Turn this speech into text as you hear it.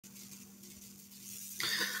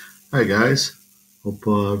Hi guys, hope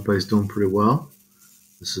everybody's doing pretty well.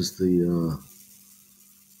 This is the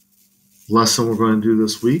lesson we're going to do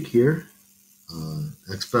this week here,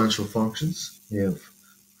 exponential functions. You have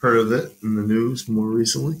heard of it in the news more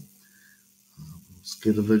recently. Let's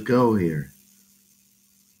give it a go here.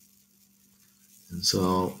 And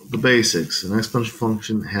so the basics, an exponential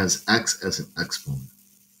function has x as an exponent.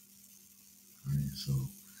 Right, so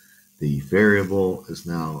the variable is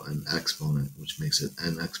now an exponent, which makes it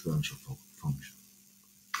an exponential function.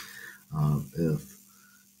 If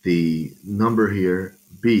the number here,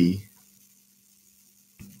 b,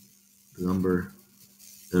 the number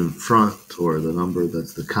in front, or the number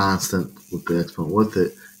that's the constant with the exponent with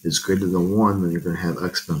it, is greater than 1, then you're going to have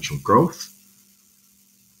exponential growth.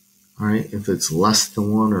 All right, if it's less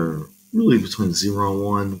than 1, or really between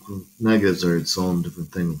 0 and 1, negatives are its own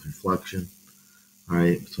different thing with reflection. All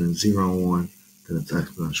right, between 0 and 1, then it's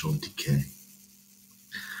exponential decay.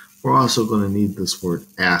 We're also going to need this word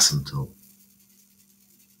asymptote.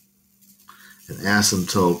 An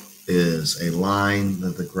asymptote is a line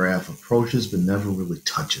that the graph approaches but never really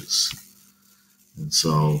touches. And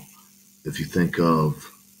so if you think of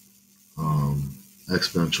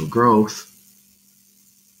exponential growth,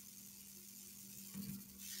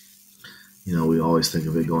 we always think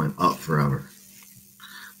of it going up forever.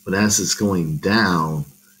 But as it's going down,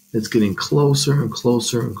 it's getting closer and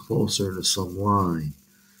closer and closer to some line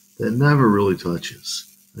that never really touches.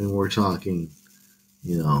 I mean, we're talking,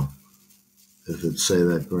 if it's, say,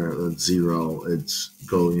 that graph that's 0, it's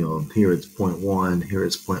here it's 0.1, here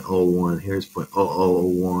it's 0.01, here it's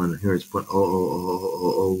 0.0001, here it's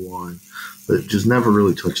 0.00001, but it just never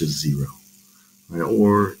really touches 0, right?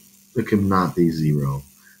 Or it can not be 0.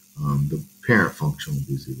 The parent function will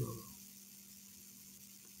be 0, though.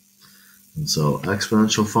 And so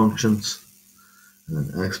exponential functions, and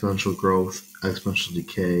then exponential growth, exponential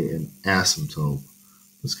decay, and asymptote.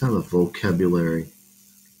 That's kind of the vocabulary.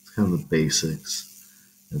 It's kind of the basics.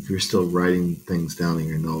 If you're still writing things down in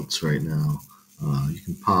your notes right now, you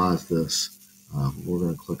can pause this. We're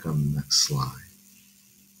going to click on the next slide.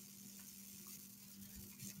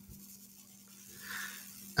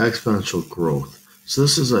 Exponential growth. So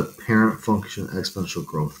this is a parent function exponential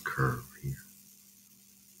growth curve here.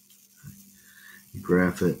 You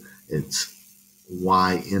graph it. Its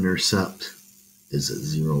y-intercept is at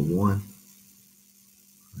 0, 1.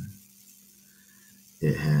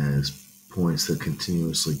 It has points that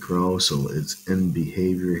continuously grow, so its end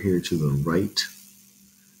behavior here to the right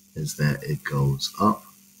is that it goes up.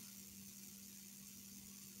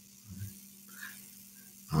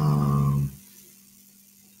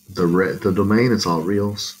 The domain is all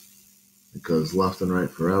reals. It goes left and right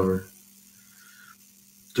forever.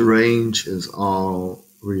 The range is all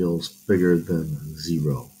reals bigger than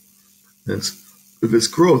 0. If it's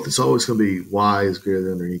growth, it's always going to be y is greater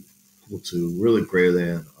than or equal to, really greater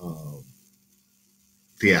than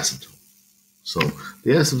the asymptote. So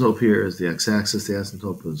the asymptote here is the x-axis. The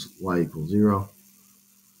asymptote is y equals 0.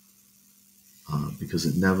 Because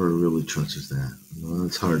it never really touches that.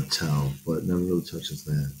 It's hard to tell, but it never really touches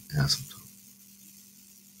that asymptote.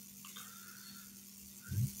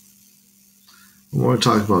 When we're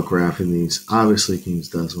talking about graphing these, obviously you can use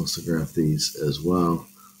decimals to graph these as well.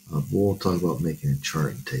 But we'll talk about making a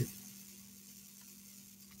chart and table.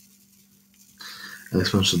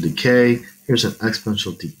 Exponential decay. Here's an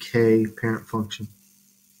exponential decay parent function.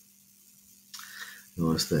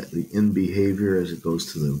 Notice that the end behavior as it goes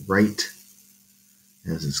to the right,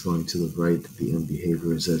 as it's going to the right, the end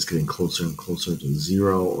behavior is that it's getting closer and closer to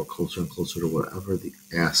 0, or closer and closer to whatever the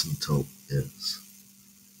asymptote is.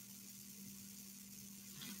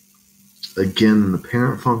 Again, in the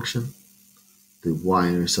parent function, the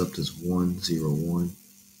y-intercept is 1, 0, 1.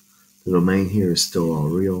 The domain here is still all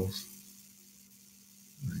reals.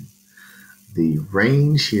 Right. The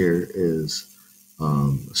range here is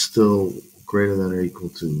still greater than or equal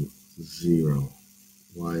to 0.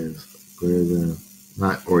 Y is greater than,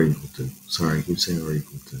 not or equal to, sorry, I keep saying or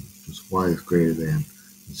equal to. Just y is greater than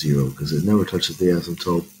 0, because it never touches the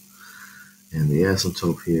asymptote. And the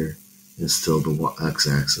asymptote here is still the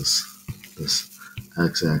x-axis. This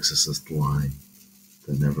x-axis is the line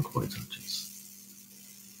that never quite touches.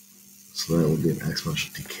 So that would be an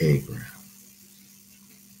exponential decay graph.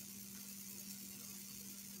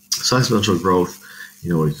 So exponential growth,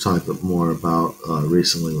 we talked more about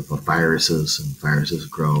recently with viruses, and viruses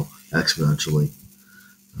grow exponentially.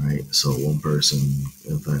 Right? So one person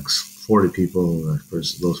infects 40 people, and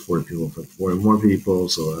those 40 people affect 40 more people.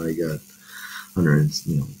 So I got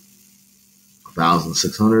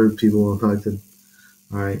 1,600 people infected.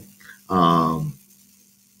 All right.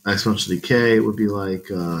 Exponential decay would be like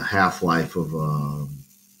half-life of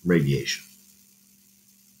radiation.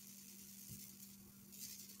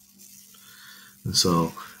 And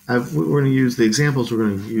so we're going to use the examples we're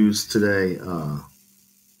going to use today.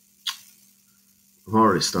 I've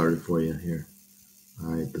already started for you here.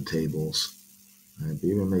 All right, the tables. All right, but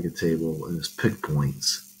you're going to make a table and just pick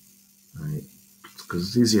points. All right, because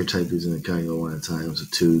it's easier to type these in, and kind of go one at a time. So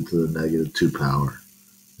 2 to the negative 2 power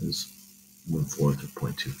is 1/4 of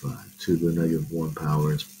 0.25. 2 to the negative 1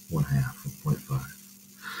 power is 1/2 of 0.5.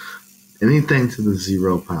 Anything to the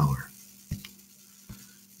 0 power.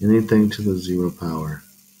 Anything to the 0 power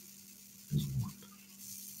is 1.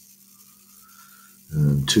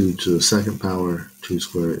 And 2 to the second power, 2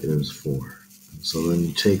 squared is 4. And so then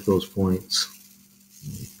you take those points,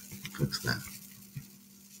 fix that.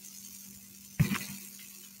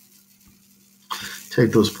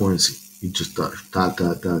 Take those points, you just dot,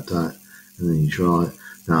 and then you draw it.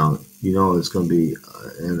 Now, you know it's going to be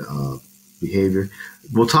in behavior.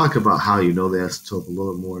 We'll talk about how you know the asymptote a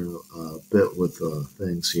little more in a bit with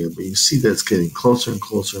things here, but you see that it's getting closer and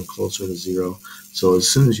closer and closer to 0. So as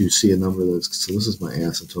soon as you see a number so this is my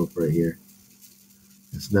asymptote right here,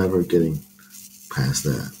 it's never getting past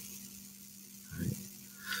that. Right?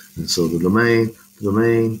 And so the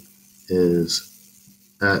domain is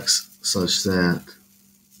X such that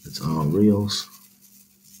it's all reals.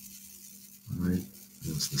 All right,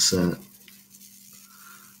 that's the set.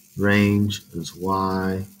 Range is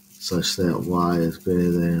Y such that Y is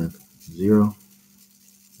greater than 0.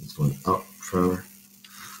 It's going up forever.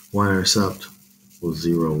 Y-intercept was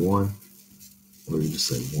 0, 1, or you just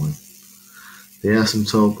say 1. The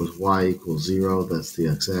asymptote was Y equals 0. That's the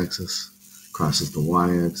x-axis. Crosses the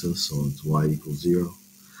y-axis, so it's Y equals 0.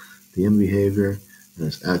 The end behavior,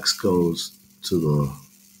 as x goes to the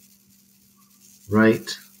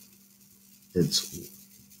right,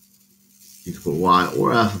 you can put y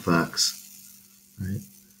or f of x, right?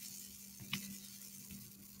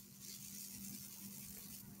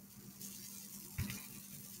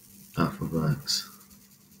 F of x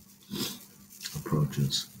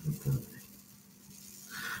approaches infinity.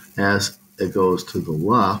 As it goes to the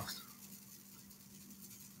left,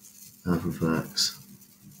 f of x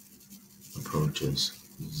approaches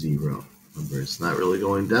 0. Remember, it's not really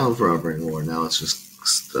going down forever anymore. Now it's just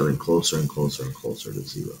getting closer and closer and closer to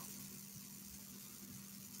 0.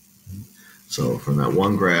 So from that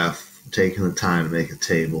one graph, taking the time to make a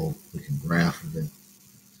table, we can graph it.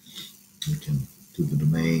 We can do the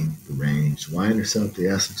domain, the range, the y-intercept, the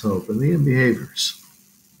asymptote, and the end behaviors.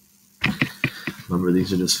 Remember,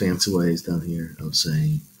 these are just fancy ways down here of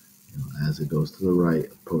saying, as it goes to the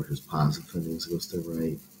right, approaches positive infinity. As it goes to the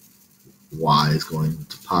right, y is going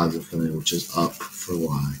to positive infinity, which is up for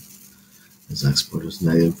y. As x approaches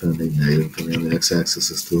negative infinity on the x-axis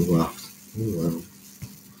is to the left.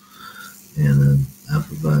 And then f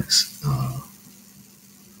of x,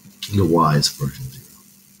 the y is approaching 0.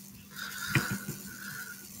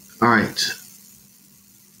 All right.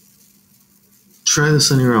 Try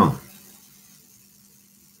this on your own.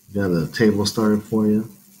 Got a table started for you.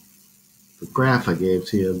 The graph I gave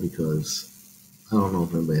to you because I don't know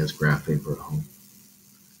if anybody has graph paper at home.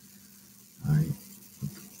 All right.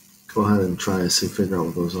 Go ahead and try to figure out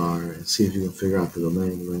what those are and see if you can figure out the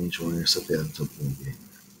domain, the range, y-intercept, the asymptote, and the behavior.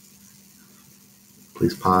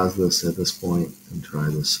 Please pause this at this point and try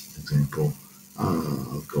this example.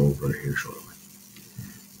 I'll go over it here shortly.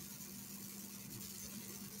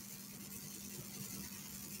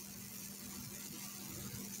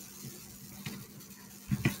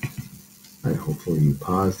 All right, hopefully you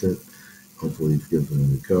paused it. Hopefully you've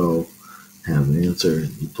given it a go. Have an answer.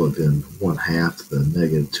 You plugged in 1/2 to the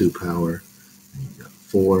negative 2 power. And you got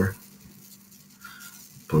 4.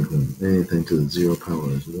 Plugged in anything to the 0 power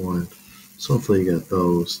is 1. So hopefully you got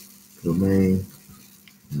those. The domain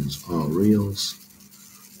is all reals.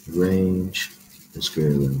 The range is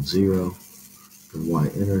greater than 0. The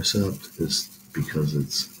y-intercept is because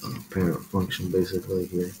it's a parent function basically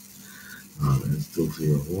here. It's still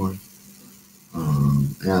 0, 1.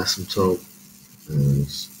 Asymptote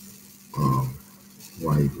is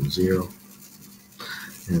y equals 0.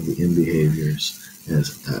 And the end behaviors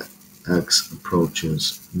as x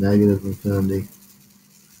approaches negative infinity,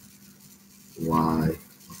 y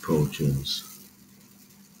approaches,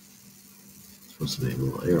 supposed to be a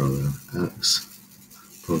little arrow there, x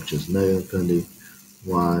approaches negative infinity,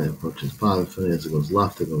 y approaches positive infinity. As it goes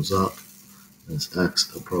left, it goes up. As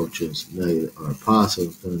x approaches negative or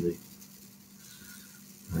positive infinity,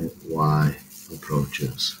 right, y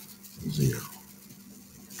approaches 0.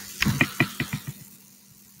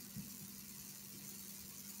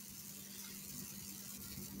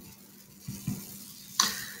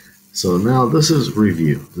 So now this is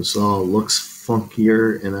review. This all looks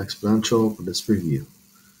funkier in exponential, but it's review.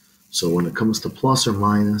 So when it comes to plus or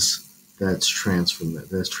minus, that's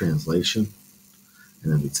translation.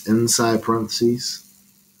 And if it's inside parentheses,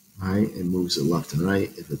 right, it moves it left and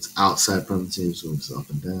right. If it's outside parentheses, it moves it up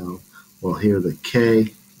and down. Well, here this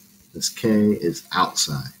K is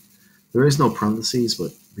outside. There is no parentheses,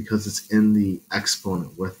 but because it's in the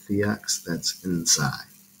exponent with the X, that's inside.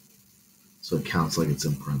 So it counts like it's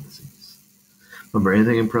in parentheses. Remember,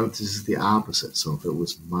 anything in parentheses is the opposite. So if it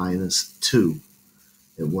was minus 2,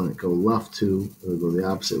 it wouldn't go left 2, it would go the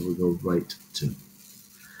opposite, it would go right 2.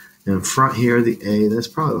 And in front here, the A, that's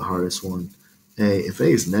probably the hardest one. If A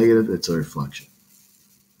is negative, it's a reflection.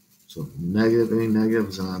 So negative, A negative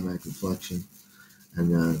is an automatic reflection.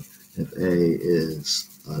 And then if A is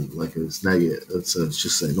like it's negative, let's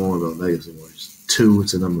just say no one about negatives anymore. It's 2,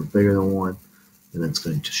 it's a number bigger than 1, and it's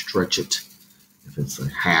going to stretch it. If it's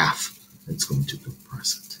like half, it's going to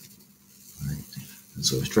compress it. Right? And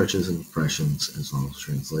so stretches and compressions as well as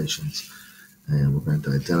translations. And we're going to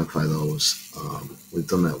identify those. We've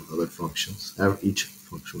done that with other functions. Each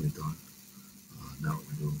function we've done. Now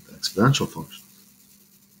we're doing the exponential function.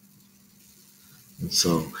 And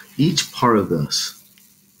so each part of this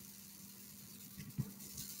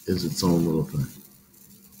is its own little thing.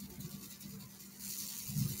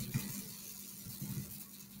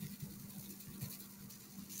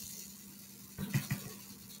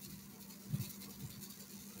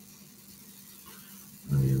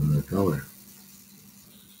 I'll give it another color.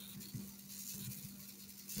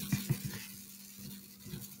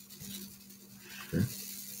 Okay.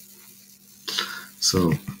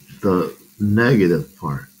 So the negative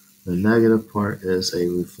part is a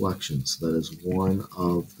reflection. So that is one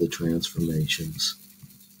of the transformations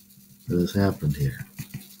that has happened here.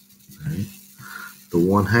 Right? The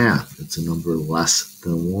 1/2, it's a number less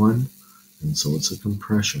than 1, and so it's a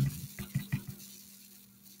compression.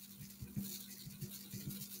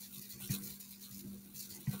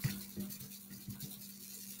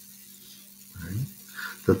 Right?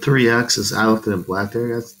 The 3x is I left it in black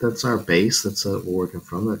there. That's our base. That's what we're working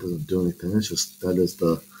from. That doesn't do anything. It's just that is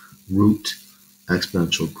the root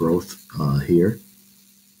exponential growth here.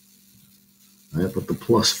 Right? But the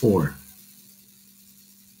 +4.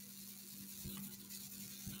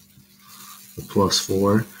 The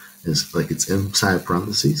 +4 is like it's inside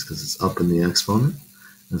parentheses because it's up in the exponent.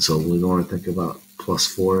 And so we want to think about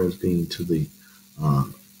 +4 as being to the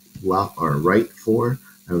left or right 4.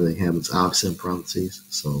 Everything happens opposite in parentheses.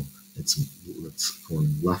 So it's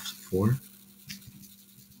going left 4.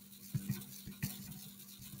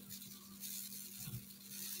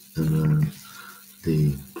 And then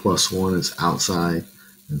the +1 is outside,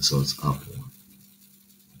 and so it's up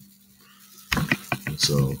 1. And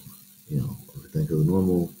so, if we think of the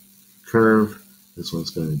normal curve, this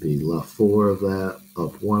one's going to be left 4 of that,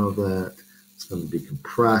 up 1 of that. It's going to be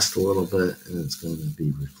compressed a little bit, and it's going to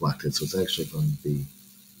be reflected. So it's actually going to be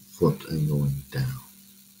flipped and going down.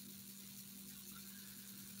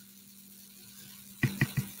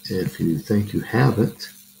 If you think you have it,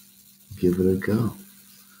 give it a go.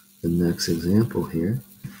 The next example here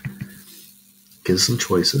gives some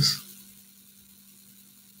choices.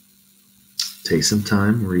 Take some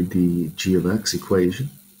time, read the g of x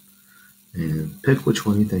equation, and pick which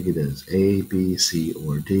one you think it is, A, B, C,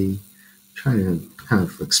 or D. Try to kind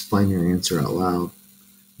of explain your answer out loud,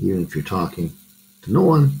 even if you're talking to no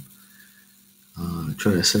one.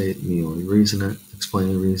 Try to say it, reason it,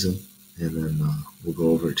 explain the reason, and then we'll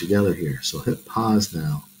go over it together here. So hit pause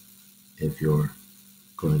now if you're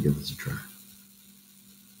going to give this a try.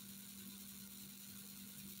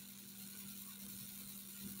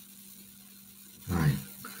 All right.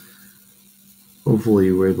 Hopefully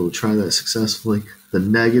you were able to try that successfully. The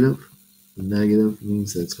negative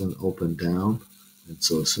means that it's going to open down. And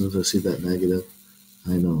so as soon as I see that negative,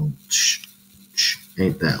 I know,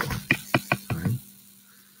 ain't that one. All right.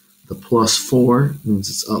 The +4 means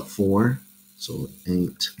it's up 4. So it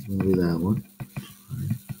ain't going to be that one. All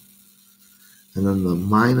right. And then the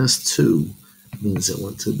 -2 means it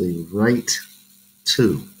went to the right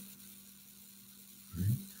 2.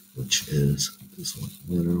 Right? Which is this one,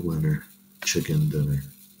 winner, chicken dinner.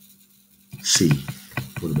 C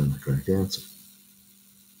would have been the correct answer.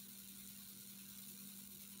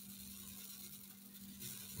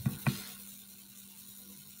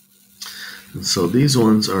 And so these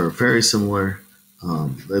ones are very similar.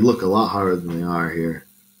 They look a lot harder than they are here.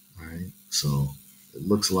 All right, so it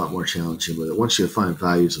looks a lot more challenging, but once you find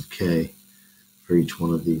values of k for each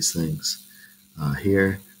one of these things,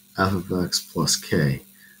 here f of x plus k.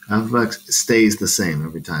 f of x stays the same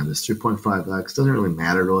every time. This 3.5x doesn't really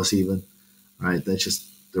matter to us even, right? That's just,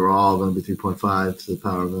 they're all going to be 3.5 to the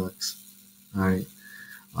power of x, all right?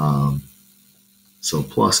 So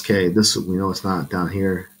plus k, this, we know it's not down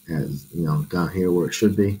here, as down here where it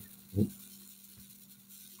should be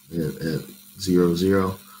at 0,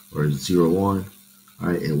 0 or 0, 1. All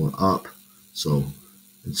right, it went up, so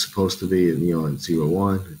it's supposed to be at 0,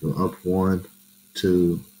 1. It go up 1,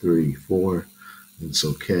 2, 3, 4, and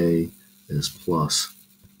so k is plus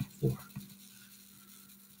 4.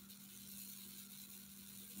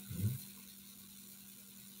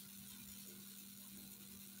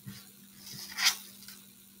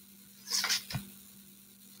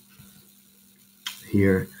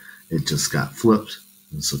 Here, it just got flipped,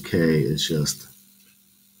 and so k is just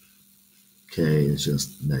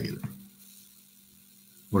negative,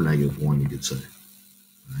 or -1, you could say.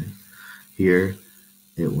 Right? Here,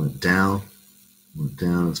 it went down.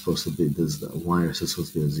 It's supposed to be, this is the y is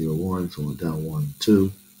supposed to be a 0, 1, so it went down 1,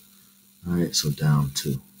 2. All right, so down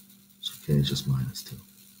 2. So k is just -2.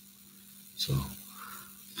 So,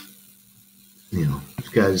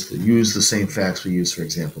 guys, use the same facts we used for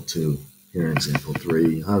example 2 here in example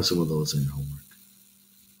 3. You'll have some of those in your homework.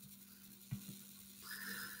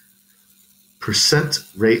 Percent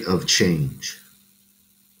rate of change.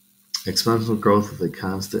 Exponential growth with a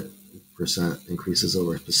constant percent increases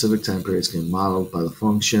over a specific time period can be modeled by the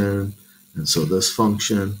function. And so this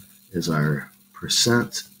function is our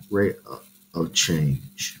percent rate of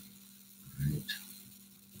change. Right?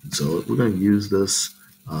 And so we're going to use this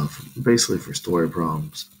basically for story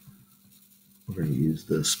problems. We're going to use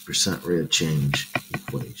this percent rate of change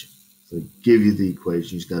equation. So to give you the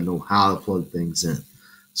equation, you just got to know how to plug things in.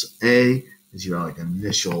 So A is your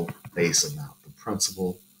initial base amount, the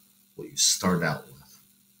principal, what you start out with.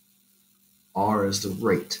 R is the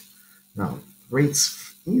rate. Now,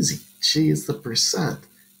 rate's easy. G is the percent.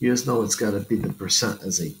 You just know it's got to be the percent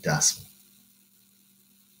as a decimal.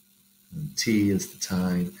 And T is the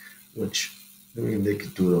time, which, they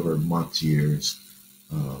could do it over months, years.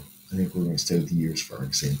 I think we're going to stay with the years for our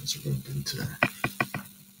examples we're going to do today.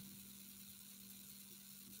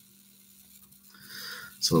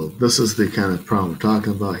 So this is the kind of problem we're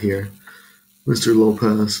talking about here. Mr.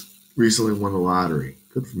 Lopez recently won the lottery.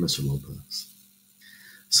 Good for Mr. Lopez.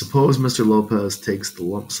 Suppose Mr. Lopez takes the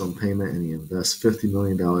lump sum payment and he invests $50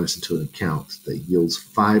 million into an account that yields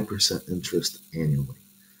 5% interest annually.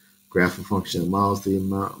 Graph a function that models the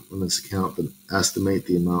amount in this account, but estimate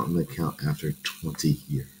the amount in the account after 20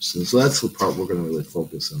 years. And so that's the part we're going to really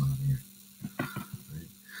focus in on here. Right?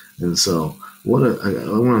 And so I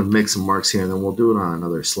want to make some marks here, and then we'll do it on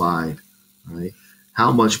another slide. Right?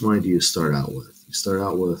 How much money do you start out with? You start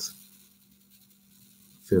out with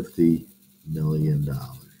 $50 million.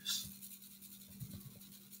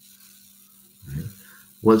 Right?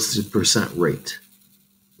 What's the percent rate?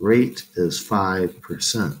 Rate is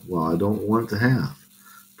 5%. Well, I don't want to have.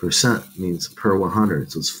 Percent means per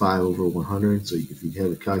 100, so it's 5 over 100. So if you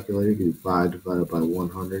have a calculator, you can do 5 divided by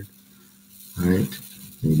 100, all right?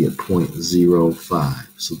 And you get 0.05.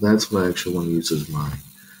 So that's what I actually want to use as my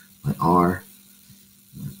R,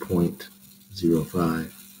 my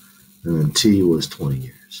 0.05, and then T was 20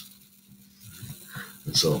 years.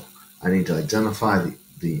 And so I need to identify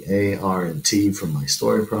the A, R, and T from my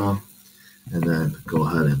story problem, and then go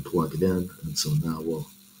ahead and plug it in. And so now we'll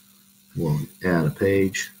add a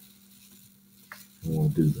page, and we'll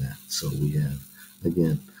do that. So we have,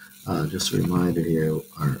 again, just a reminder here,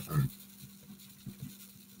 our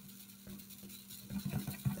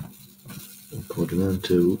we'll plug it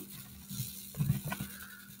into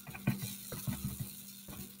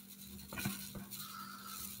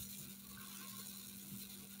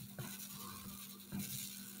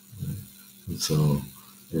and so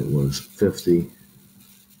it was 50,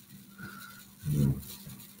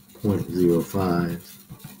 0.05,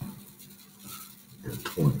 and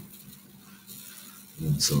 20.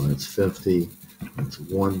 And so that's 50, that's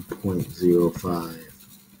 1.05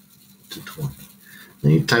 to 20.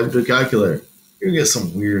 Then you type it to a calculator. You're going to get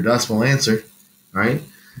some weird decimal answer, right?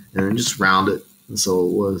 And then just round it. And so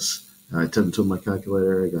it was, I typed it to my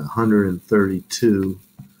calculator, I got 132,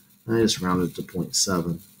 and I just rounded it to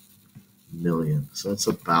 0.7 million. So that's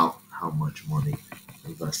about how much money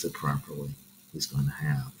invested properly he's going to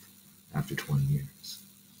have after 20 years.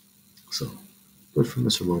 So good for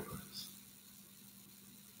Mr. Lopez.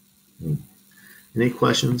 Any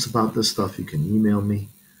questions about this stuff, you can email me,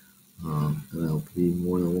 and I'll be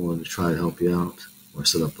more than willing to try to help you out or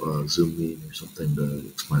set up a Zoom meeting or something to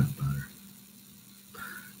explain it better.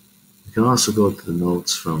 You can also go to the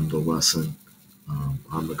notes from the lesson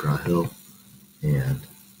on McGraw-Hill and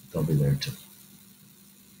they'll be there too.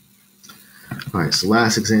 All right, so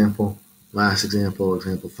example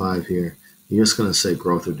 5 here. You're just going to say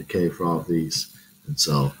growth or decay for all of these. And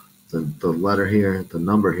so the letter here, the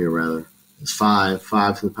number here rather, is 5.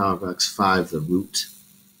 5 to the power of x, 5 the root,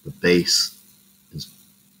 the base is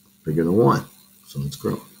bigger than 1. So it's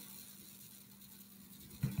growth.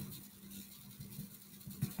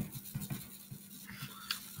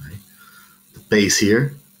 Right. The base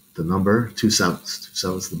here, the number, 2 sevenths. 2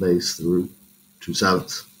 sevenths the base, the root, 2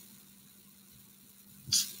 sevenths.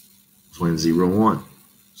 It's between 0 and 1.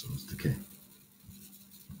 So it's decay.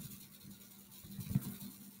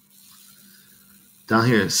 Down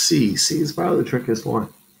here, C. C is probably the trickiest one.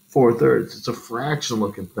 4/3. It's a fraction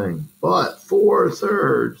looking thing. But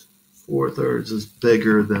 4/3. 4/3 is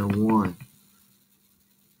bigger than 1.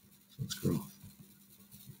 So it's growth.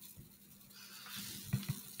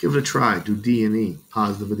 Give it a try. Do D and E.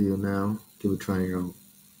 Pause the video now. Give it a try on your own.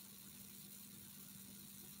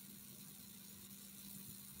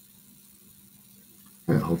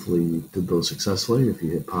 All right, hopefully you did those successfully if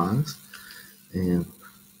you hit pause. And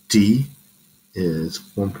D is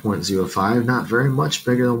 1.05. Not very much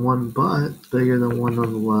bigger than 1, but bigger than 1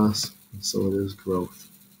 nonetheless. And so it is growth.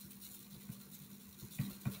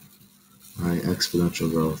 All right, exponential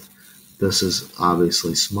growth. This is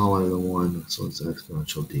obviously smaller than 1, so it's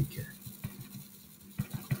exponential decay.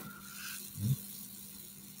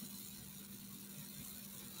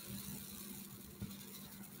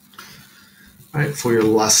 All right, for your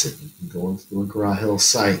lesson, you can go into the McGraw-Hill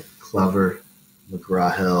site. Clever,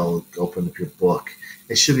 McGraw-Hill, open up your book.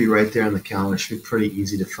 It should be right there on the calendar. It should be pretty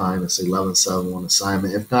easy to find. It's 11/7/1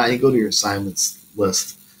 assignment. If not, you go to your assignments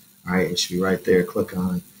list. All right, it should be right there. Click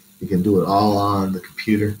on it. You can do it all on the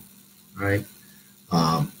computer. All right.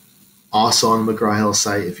 Also on the McGraw-Hill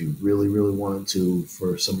site, if you really, really wanted to,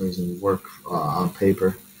 for some reason, work on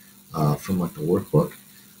paper from like the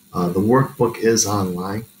workbook is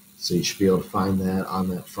online. So you should be able to find that on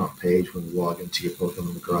that front page when you log into your book on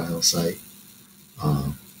the McGraw-Hill site.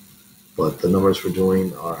 But the numbers we're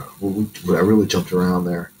doing are, I really jumped around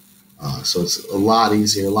there. So it's a lot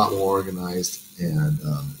easier, a lot more organized, and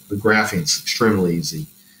the graphing is extremely easy.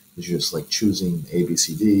 It's just like choosing A, B,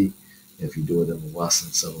 C, D if you do it in the less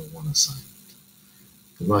than 7/1 assignment.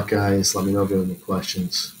 Good luck, guys. Let me know if you have any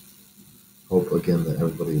questions. Hope, again, that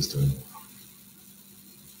everybody is doing well.